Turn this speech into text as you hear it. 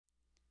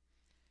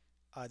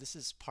This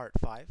is part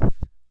 5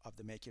 of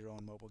the Make Your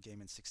Own Mobile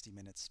Game in 60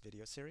 Minutes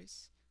video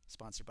series,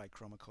 sponsored by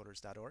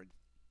chromacoders.org,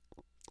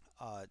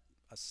 uh,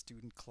 a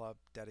student club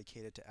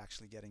dedicated to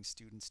actually getting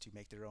students to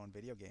make their own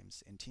video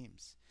games in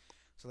teams.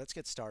 So let's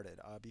get started.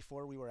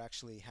 Before we were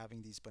actually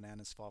having these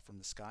bananas fall from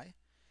the sky,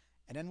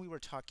 and then we were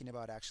talking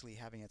about actually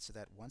having it so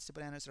that once the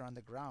bananas are on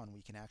the ground,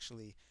 we can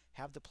actually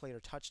have the player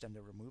touch them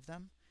to remove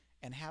them,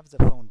 and have the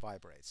phone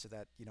vibrate so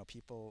that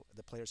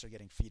the players are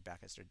getting feedback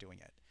as they're doing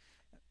it.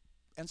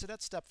 And so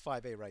that's step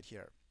 5A right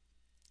here.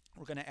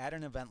 We're going to add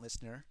an event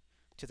listener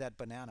to that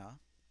banana,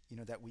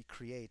 that we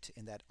create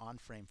in that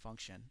onFrame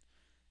function.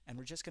 And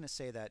we're just going to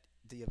say that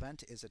the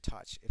event is a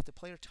touch. If the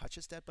player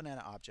touches that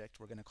banana object,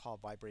 we're going to call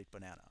vibrate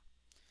banana.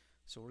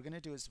 So what we're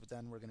going to do is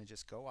then we're going to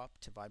just go up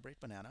to vibrate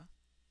banana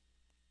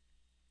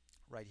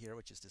right here,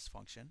 which is this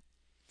function.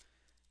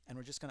 And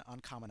we're just going to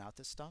uncommon out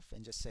this stuff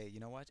and just say, you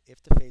know what,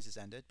 if the phase is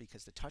ended,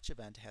 because the touch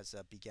event has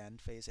a begin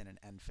phase and an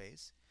end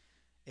phase,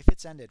 if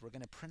it's ended, we're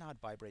going to print out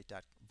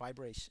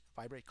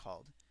vibrate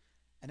called.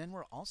 And then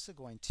we're also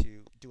going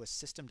to do a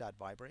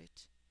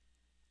system.vibrate,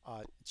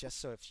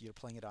 just so if you're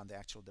playing it on the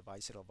actual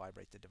device, it'll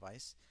vibrate the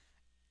device.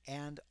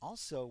 And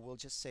also, we'll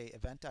just say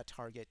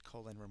event.target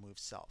remove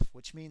self,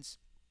 which means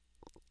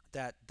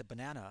that the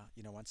banana,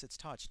 once it's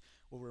touched,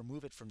 will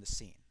remove it from the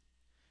scene.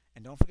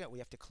 And don't forget, we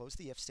have to close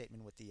the if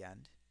statement with the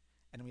end,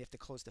 and we have to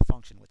close the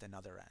function with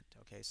another end.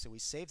 Okay, so we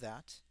save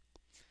that.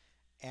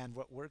 And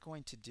what we're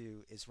going to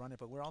do is run it,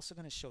 but we're also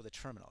going to show the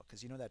terminal,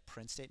 because that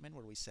print statement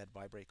where we said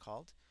vibrate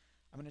called.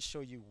 I'm going to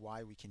show you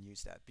why we can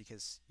use that,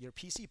 because your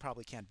PC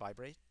probably can't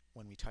vibrate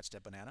when we touch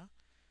that banana,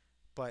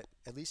 but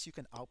at least you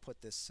can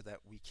output this so that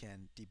we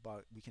can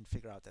debug, we can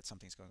figure out that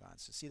something's going on.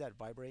 So see that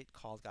vibrate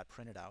called got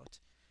printed out,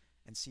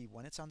 and see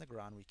when it's on the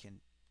ground, we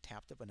can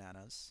tap the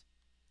bananas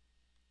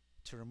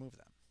to remove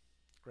them.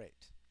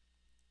 Great.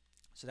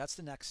 So that's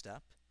the next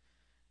step.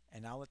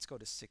 And now let's go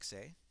to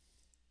 6A.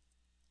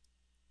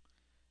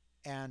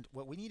 And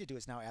what we need to do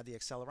is now add the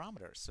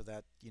accelerometer so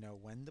that,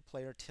 when the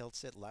player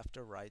tilts it left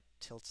or right,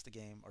 tilts the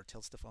game or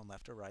tilts the phone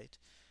left or right,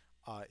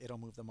 it'll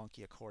move the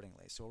monkey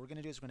accordingly. So what we're going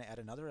to do is we're going to add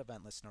another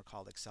event listener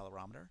called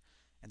accelerometer.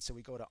 And so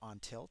we go to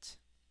onTilt.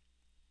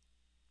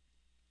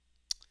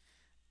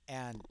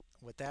 And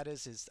what that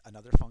is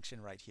another function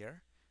right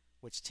here,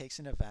 which takes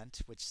an event,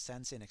 which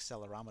sends in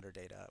accelerometer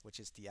data, which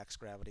is the x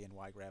gravity and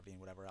y gravity and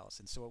whatever else.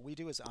 And so what we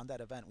do is on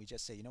that event, we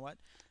just say, you know what,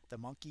 the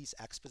monkey's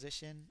x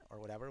position or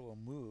whatever will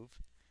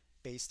move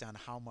based on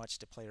how much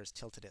the player's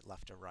tilted it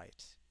left or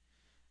right.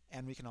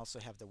 And we can also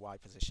have the y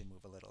position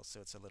move a little,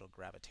 so it's a little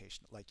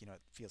gravitational, like, it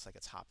feels like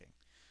it's hopping.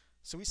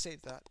 So we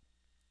save that.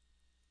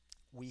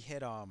 We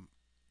hit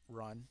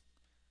run,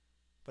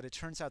 but it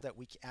turns out that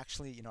we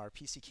actually, our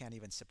PC can't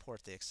even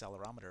support the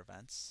accelerometer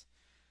events.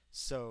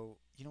 So,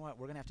 you know what,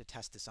 we're going to have to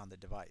test this on the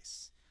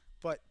device.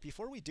 But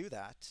before we do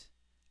that,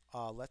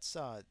 let's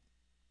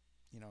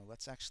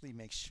actually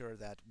make sure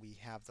that we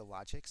have the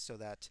logic so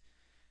that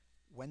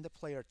when the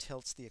player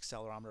tilts the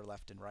accelerometer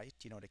left and right,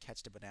 to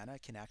catch the banana,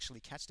 it can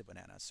actually catch the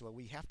banana. So what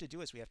we have to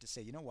do is we have to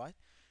say, you know what,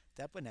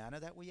 that banana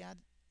that we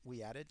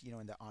added,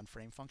 in the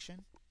onFrame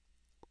function,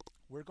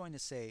 we're going to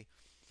say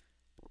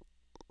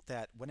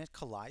that when it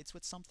collides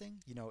with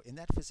something, in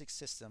that physics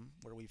system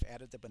where we've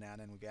added the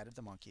banana and we've added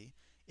the monkey,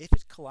 if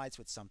it collides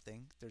with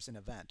something, there's an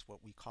event,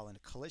 what we call a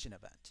collision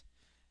event.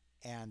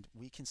 And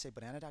we can say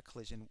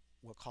banana.collision,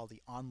 we'll call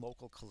the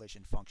onLocal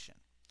collision function.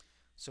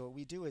 So what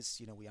we do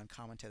is, we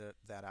uncommented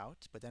that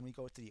out, but then we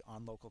go to the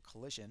onLocal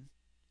collision,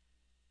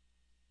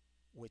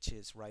 which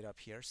is right up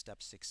here, step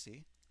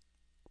 6C.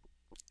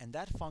 And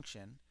that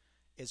function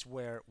is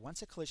where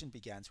once a collision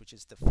begins, which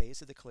is the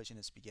phase of the collision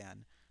is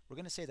began, we're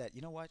going to say that,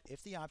 you know what,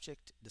 if the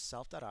object, the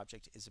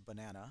self.object is a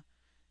banana,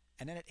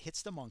 and then it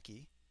hits the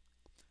monkey,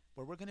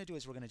 what we're going to do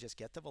is we're going to just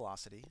get the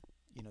velocity,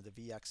 the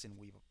Vx and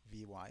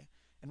Vy,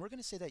 and we're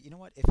going to say that, you know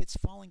what, if it's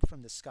falling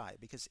from the sky,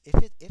 because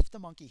if the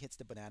monkey hits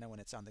the banana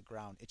when it's on the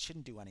ground, it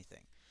shouldn't do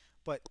anything.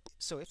 But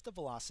so if the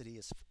velocity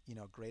is,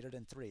 greater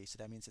than 3, so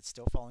that means it's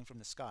still falling from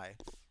the sky,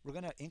 we're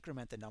going to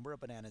increment the number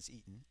of bananas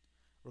eaten.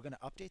 We're going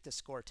to update the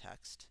score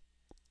text.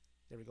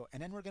 There we go.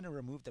 And then we're going to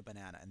remove the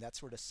banana, and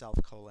that's where the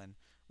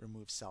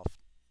self::remove self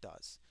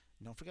does.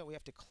 And don't forget, we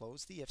have to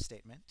close the if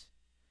statement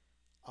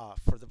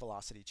for the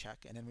velocity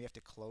check, and then we have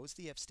to close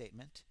the if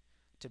statement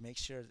to make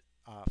sure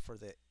for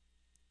the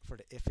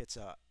if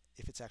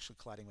it's actually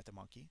colliding with the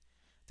monkey.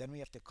 Then we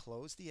have to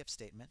close the if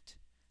statement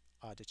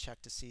to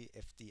check to see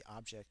if the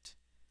object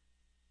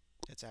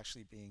that's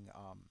actually being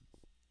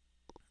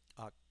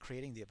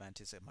creating the event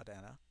is a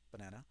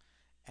banana.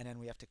 And then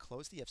we have to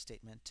close the if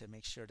statement to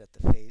make sure that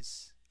the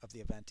phase of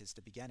the event is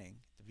the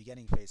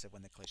beginning phase of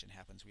when the collision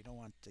happens. We don't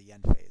want the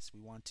end phase.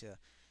 We want to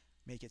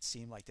make it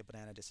seem like the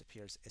banana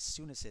disappears as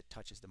soon as it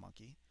touches the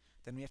monkey.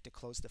 Then we have to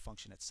close the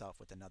function itself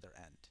with another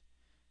end.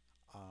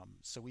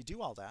 So we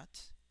do all that.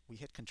 We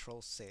hit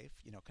Control Save,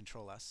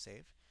 Control S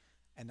save.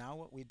 And now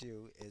what we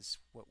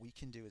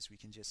can do is we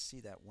can just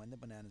see that when the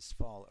bananas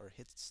fall or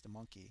hits the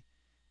monkey,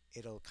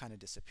 it'll kind of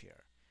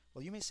disappear.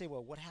 Well, you may say,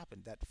 well, what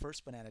happened? That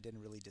first banana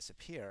didn't really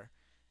disappear.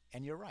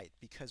 And you're right,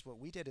 because what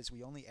we did is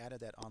we only added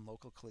that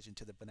onLocal collision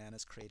to the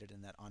bananas created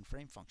in that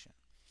onFrame function.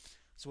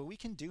 So what we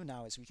can do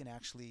now is we can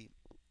actually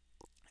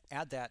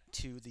add that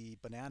to the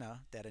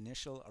banana, that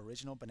initial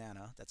original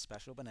banana, that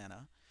special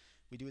banana.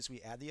 We do is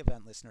we add the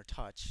event listener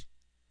touch,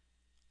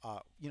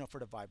 for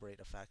the vibrate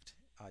effect,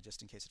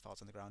 just in case it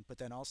falls on the ground. But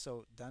then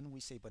also, then we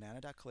say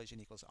banana.collision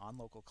equals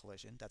onLocal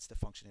collision. That's the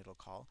function it'll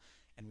call.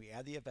 And we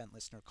add the event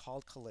listener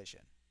called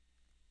collision.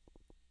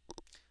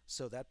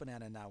 So that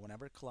banana now,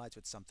 whenever it collides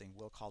with something,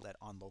 we'll call that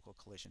onLocal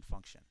collision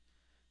function.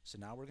 So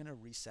now we're going to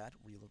reset,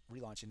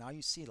 relaunch, and now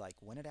you see, like,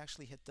 when it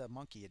actually hit the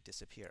monkey, it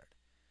disappeared.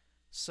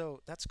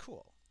 So that's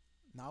cool.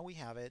 Now we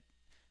have it,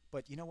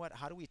 but you know what?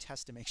 How do we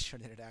test to make sure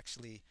that it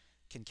actually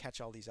can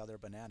catch all these other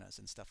bananas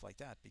and stuff like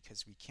that,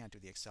 because we can't do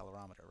the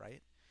accelerometer,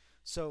 right?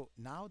 So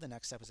now the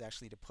next step is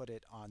actually to put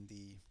it on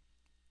the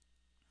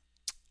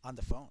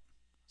phone.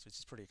 So it's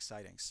just pretty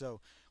exciting. So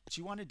what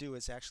you want to do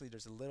is actually,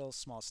 there's a little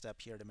small step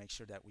here to make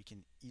sure that we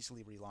can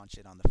easily relaunch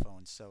it on the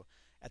phone. So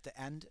at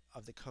the end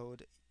of the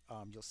code,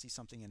 you'll see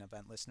something in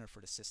event listener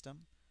for the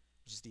system,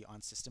 which is the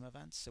onSystem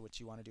event. So what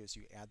you want to do is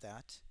you add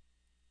that,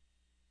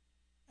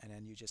 and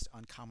then you just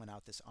uncomment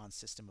out this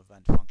onSystem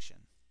event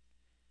function.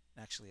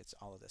 Actually, it's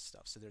all of this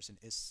stuff. So there's an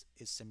is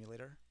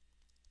simulator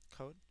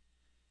code,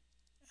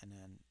 and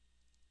then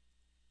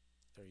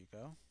there you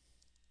go.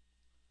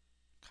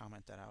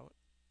 Comment that out.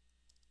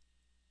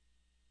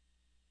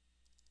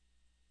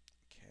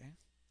 Okay.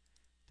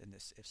 Then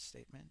this if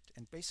statement,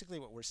 and basically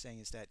what we're saying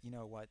is that, you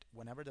know what,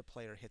 whenever the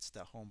player hits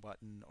the home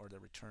button or the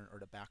return or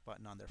the back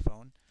button on their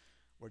phone,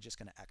 we're just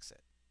going to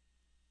exit.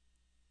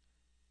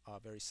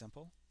 Very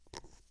simple.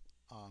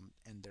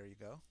 And there you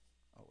go.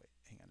 Oh wait,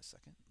 hang on a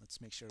second.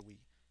 Let's make sure we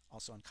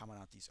also uncomment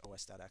out these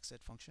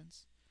os.exit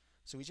functions.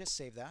 So we just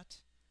save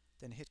that,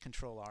 then hit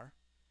Control R,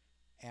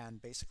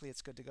 and basically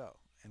it's good to go.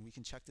 And we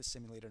can check the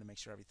simulator to make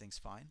sure everything's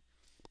fine.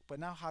 But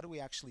now how do we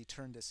actually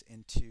turn this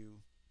into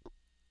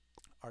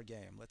our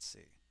game? Let's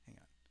see. Hang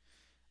on.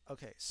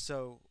 Okay,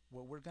 so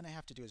what we're going to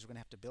have to do is we're going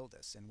to have to build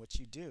this. And what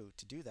you do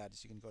to do that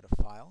is you can go to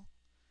File,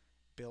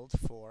 Build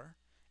For,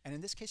 and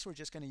in this case we're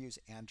just going to use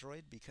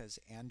Android, because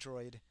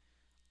Android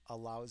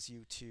allows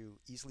you to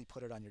easily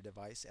put it on your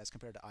device as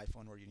compared to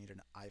iPhone, where you need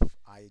an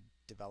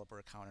iDeveloper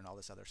account and all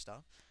this other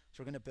stuff. So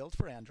we're going to build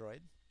for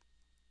Android,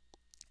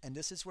 and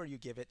this is where you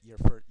give it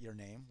your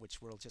name,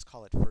 which we'll just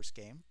call it first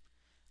game.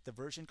 The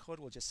version code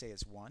we'll just say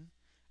is 1,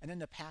 and then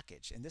the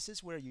package, and this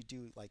is where you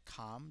do like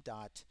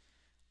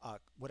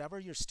whatever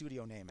your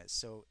studio name is.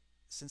 So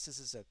since this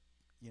is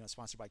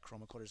sponsored by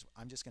Chroma Coders,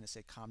 I'm just going to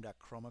say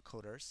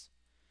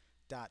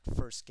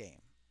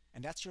com.chromacoders.firstgame.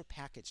 And that's your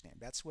package name.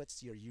 That's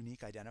what's your unique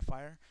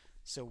identifier.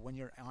 So when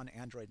you're on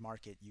Android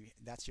Market,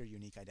 that's your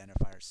unique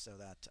identifier, so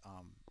that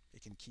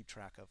it can keep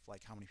track of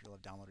like how many people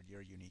have downloaded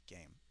your unique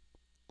game.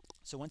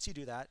 So once you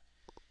do that,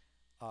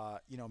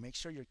 make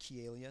sure your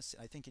key alias.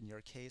 I think in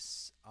your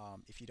case,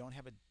 if you don't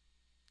have a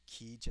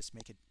key, just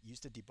use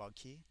the debug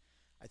key.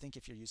 I think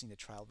if you're using the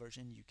trial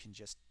version, you can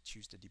just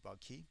choose the debug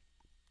key.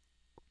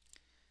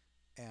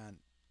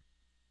 And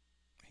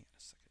hang on a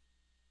second.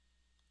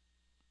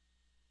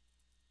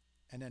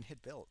 And then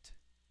hit build.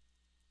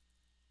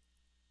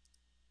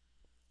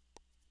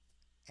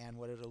 And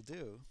what it'll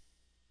do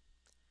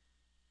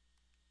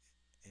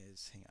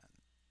is, hang on.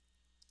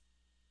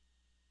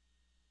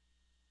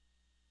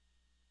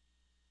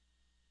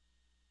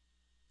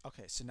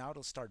 Okay, so now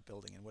it'll start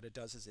building, and what it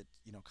does is it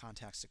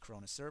contacts the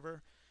Corona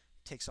server,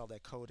 takes all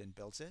that code and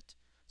builds it.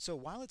 So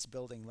while it's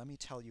building, let me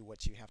tell you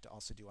what you have to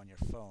also do on your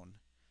phone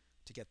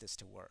to get this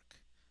to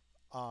work.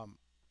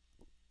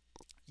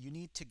 You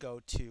need to go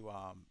to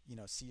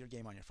see your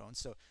game on your phone.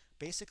 So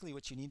basically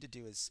what you need to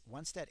do is,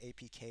 once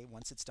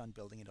it's done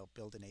building, it'll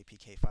build an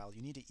APK file.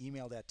 You need to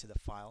email that to the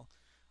file,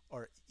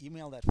 or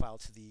email that file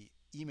to the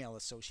email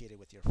associated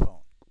with your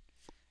phone,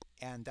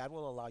 and that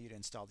will allow you to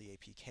install the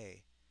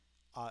APK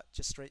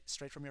just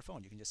straight from your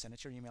phone. You can just send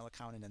it to your email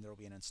account, and then there will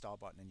be an install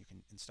button, and you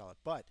can install it.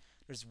 But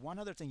there's one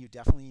other thing you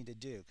definitely need to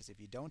do, because if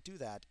you don't do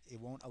that, it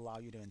won't allow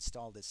you to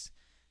install this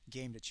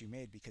game that you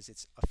made, because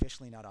it's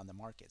officially not on the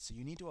market. So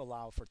you need to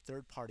allow for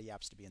third-party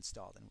apps to be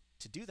installed. And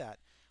to do that,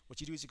 what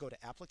you do is you go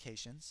to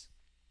Applications.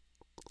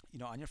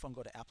 On your phone,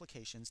 go to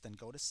Applications, then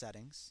go to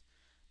Settings.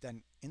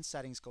 Then in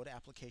Settings, go to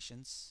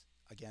Applications.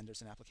 Again,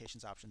 there's an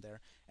Applications option there.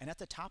 And at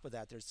the top of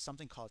that, there's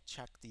something called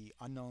Check the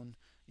Unknown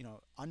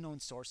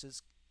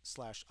Sources /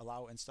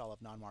 Allow Install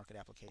of Non-Market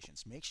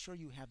Applications. Make sure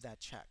you have that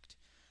checked.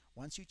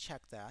 Once you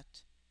check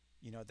that,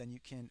 then you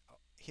can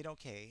hit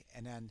OK,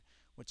 and then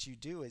what you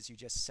do is you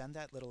just send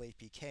that little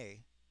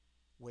APK,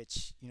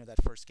 which,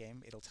 that first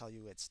game, it'll tell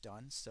you it's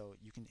done. So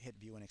you can hit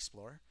View and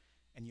Explore,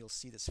 and you'll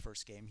see this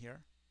first game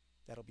here.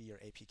 That'll be your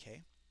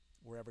APK,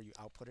 wherever you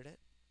outputted it.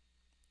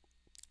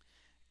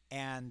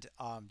 And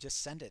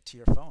just send it to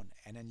your phone,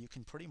 and then you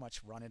can pretty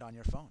much run it on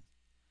your phone.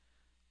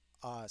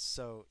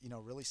 So,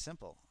 really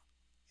simple.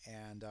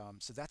 And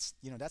so that's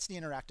the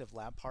interactive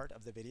lab part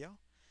of the video.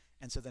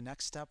 And so the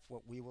next step,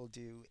 what we will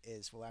do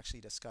is we'll actually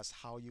discuss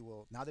how you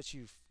will, now that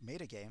you've made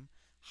a game,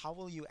 how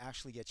will you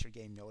actually get your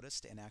game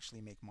noticed and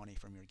actually make money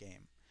from your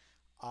game.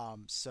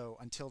 So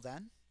until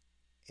then,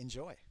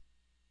 enjoy.